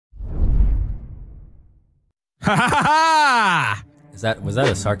Was that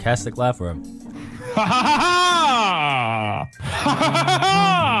a sarcastic laugh or a...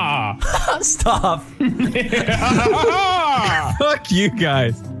 Stop. Fuck you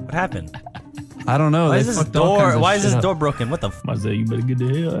guys. What happened? I don't know. Why is this door broken? What the f? I said you better get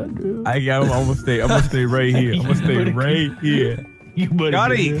the hell out of here. I'm gonna stay right here. I'm gonna stay right here. You better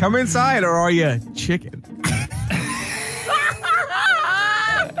Garry, come inside, or are you chicken?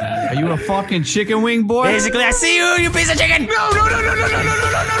 Are you a fucking chicken wing boy? Basically, I see you piece of chicken! No.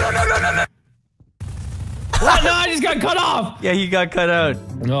 What? No, I just got cut off! Yeah, you got cut out.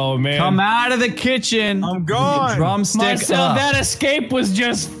 Oh, man. Come out of the kitchen. I'm gone. Drumstick Marcel, up. that escape was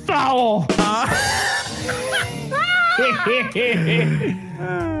just foul.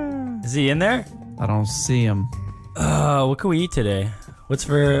 Is he in there? I don't see him. What can we eat today? What's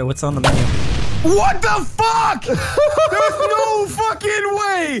on the menu? What the fuck? There's no fucking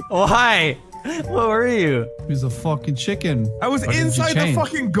way. Why? What were you? He's a fucking chicken. I was inside the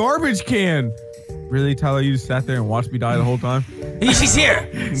fucking garbage can. Really, Tyler? You just sat there and watched me die the whole time? She's here.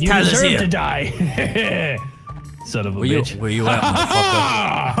 You deserve to die. Son of a bitch. Where you at,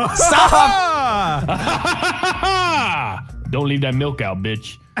 motherfucker? Stop! Don't leave that milk out,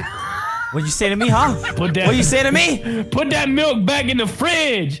 bitch. What'd you say to me, huh? What'd you say to me? Put that milk back in the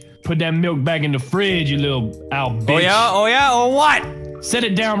fridge. Put that milk back in the fridge, you little owl bitch. Oh yeah? Or what? Set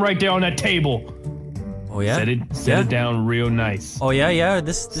it down right there on that table. Oh yeah? Set it down real nice. Oh yeah?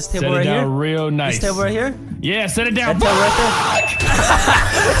 This table right here? Set it down real nice. This table right here? Yeah, set it down. That table right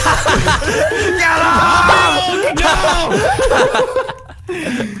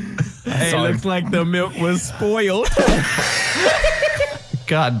there? No! Hey, looks like the milk was spoiled.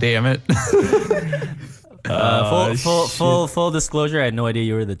 God damn it. Full disclosure, I had no idea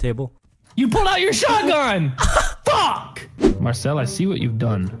you were at the table. You pulled out your shotgun! Fuck! Marcel, I see what you've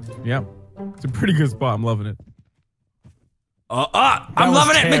done. Yep. It's a pretty good spot. I'm loving it. I'm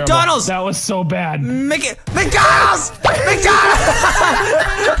loving it! McDonald's! That was so bad. McDonald's! That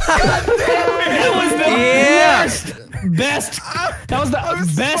was the worst, that was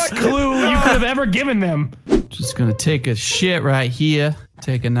the best clue you could have ever given them. Just gonna take a shit right here.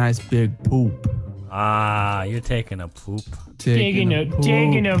 Take a nice big poop. You're taking a poop. Taking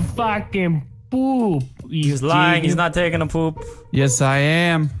a fucking poop. He's lying. He's not taking a poop. Yes, I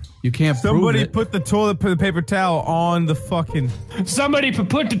am. You can't prove it. Somebody put the toilet paper towel on the fucking... Somebody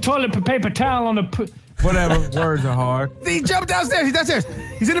put the toilet paper towel on the... Whatever, words are hard. He jumped downstairs, he's downstairs.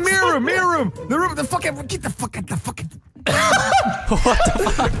 He's in the mirror room. The fucking... Get the fucking... What the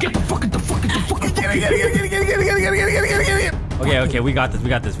fuck? Get the fucking... Get it. Okay, we got this. I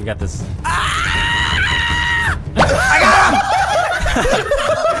got him!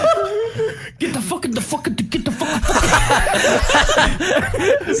 Get the fucking...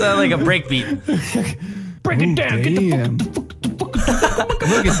 Sound like a break beat. Break it down. Get the fucking...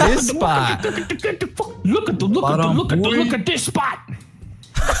 Look at this spot. Look at this spot.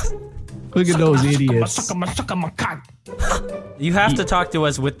 Look at those idiots. Suck my cock. You have to talk to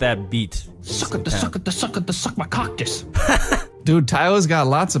us with that beat. Suck my cactus. Dude, Tyler's got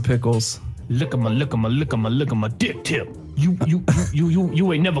lots of pickles. Look at my dick tip. You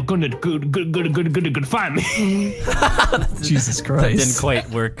ain't never gonna find me. Jesus Christ. That didn't quite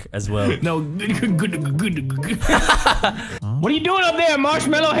work as well. No. What are you doing up there,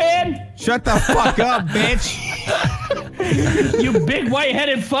 marshmallow head? Shut the fuck up, bitch. You big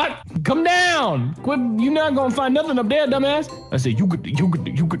white-headed fuck. Come down. Quit. You're not gonna find nothing up there, dumbass. I said you're not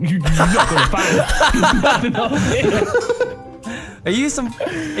gonna find nothing up there. Are you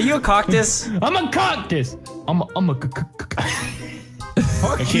a cactus? I'm a cactus. I'm a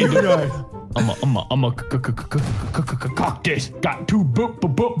Fuck you guys. I'm a cactus. Got two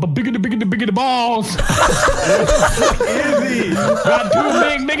bigger the balls. Easy. Got two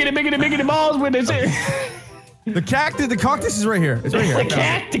bigger balls with it. The cactus is right here. It's right here.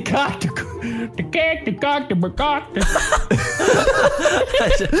 The cactus.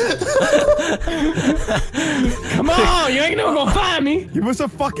 Come on, you ain't never gonna find me. Give us a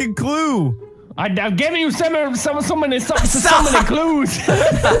fucking clue. I've given you so many clues.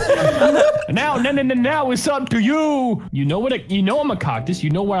 Now it's up to you. You know I'm a cactus.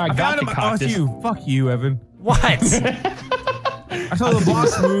 You know where I got the cactus. It's you. Fuck you, Evan. What? I saw the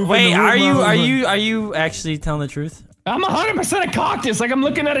boss move. Wait, are you actually telling the truth? I'm 100% a cactus. Like I'm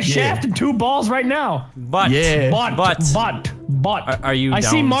looking at a shaft and two balls right now. But are you? I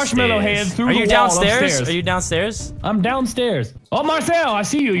see marshmallow head through the wall downstairs? Are you downstairs? I'm downstairs. Oh, Marcel, I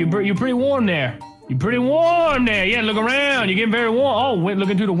see you. You're pretty warm there. Yeah, look around. You're getting very warm. Oh,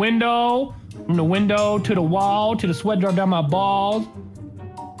 looking through the window. From the window to the wall to the sweat drop down my balls.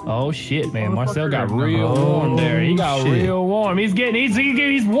 Oh shit, man! Marcel got real warm there. He got real warm. He's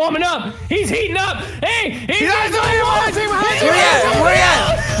warming up. He's heating up. Hey, he's Where you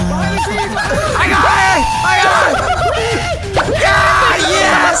at? I got it! God,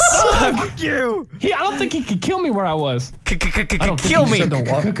 yes! Fuck you! I don't think he could kill me where I was. Kill me!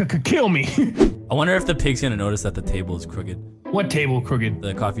 Kill me. I wonder if the pig's gonna notice that the table is crooked. What table crooked?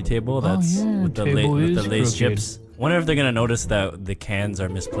 The coffee table that's with the Lay's chips. I wonder if they're gonna notice that the cans are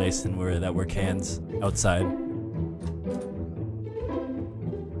misplaced and we're cans outside.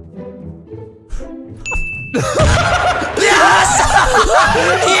 Yes!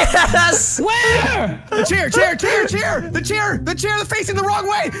 Yes! Where? The chair! The chair that's facing the wrong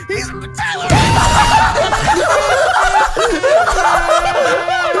way! He's Tyler!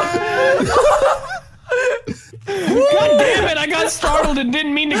 God damn it, I got startled and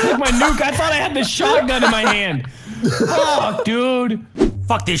didn't mean to click my nuke. I thought I had the shotgun in my hand. Fuck, dude.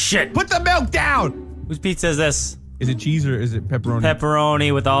 Fuck this shit. Put the milk down! Whose pizza is this? Is it cheese or is it pepperoni?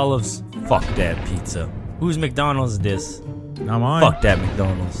 Pepperoni with olives. Fuck that pizza. Whose McDonald's is this? Not mine. Fuck that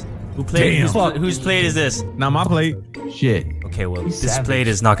McDonald's. Whose plate is this? Not my plate. Shit. Okay, well, this savage. plate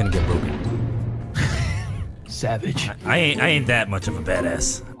is not gonna get broken. Savage. I ain't that much of a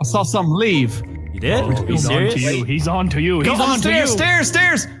badass. I saw something leave. You did? Oh, he's on to you. He's on to you. He's on to you.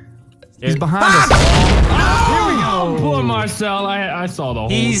 Stairs. He's behind us. Here we go. Poor Marcel. I saw the whole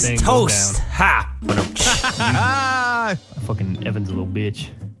thing. He's toast. Go down. Ha! Ah! Fucking Evan's a little bitch.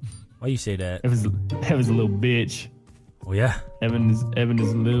 Why you say that? Evan's a little bitch. Oh yeah. Evan is a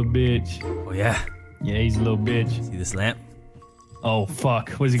little bitch. Oh yeah. Yeah, he's a little bitch. See this lamp? Oh fuck.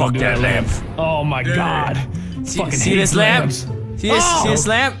 What's he Fuck gonna do that to lamp. Oh my god. See Fucking this hate lamp? lamps. See this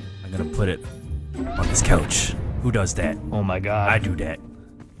lamp? I'm gonna put it on this couch. Who does that? Oh my god. I do that.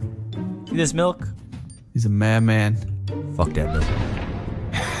 See this milk? He's a madman. Fuck that milk.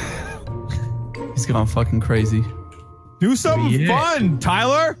 He's gone fucking crazy. Do something fun,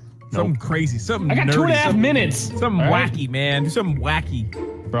 Tyler! Something crazy, something I got nerdy, 2.5 minutes. Something wacky, man. Do something wacky.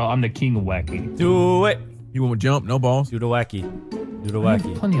 Bro, I'm the king of wacky. Do it. You want to jump? No balls. Do the wacky. Do the I have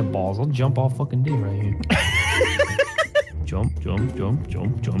wacky. plenty of balls. I'll jump all fucking day right here. Jump.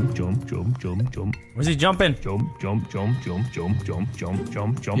 Where's he jumping? Jump.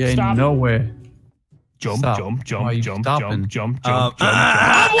 Yeah, Stop. nowhere. Jump. Stop. Why are you stopping?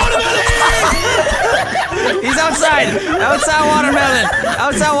 He's outside. Outside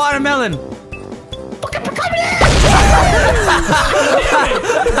watermelon.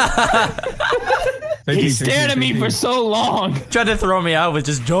 He stared at me for so long. Tried to throw me out with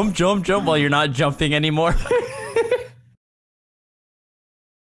just jump while you're not jumping anymore.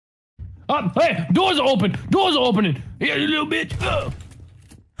 Hey, doors are open. Doors are opening. Here, you little bitch.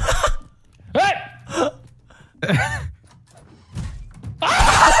 Hey.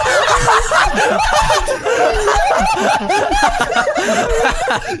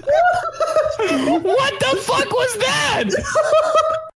 What the fuck was that?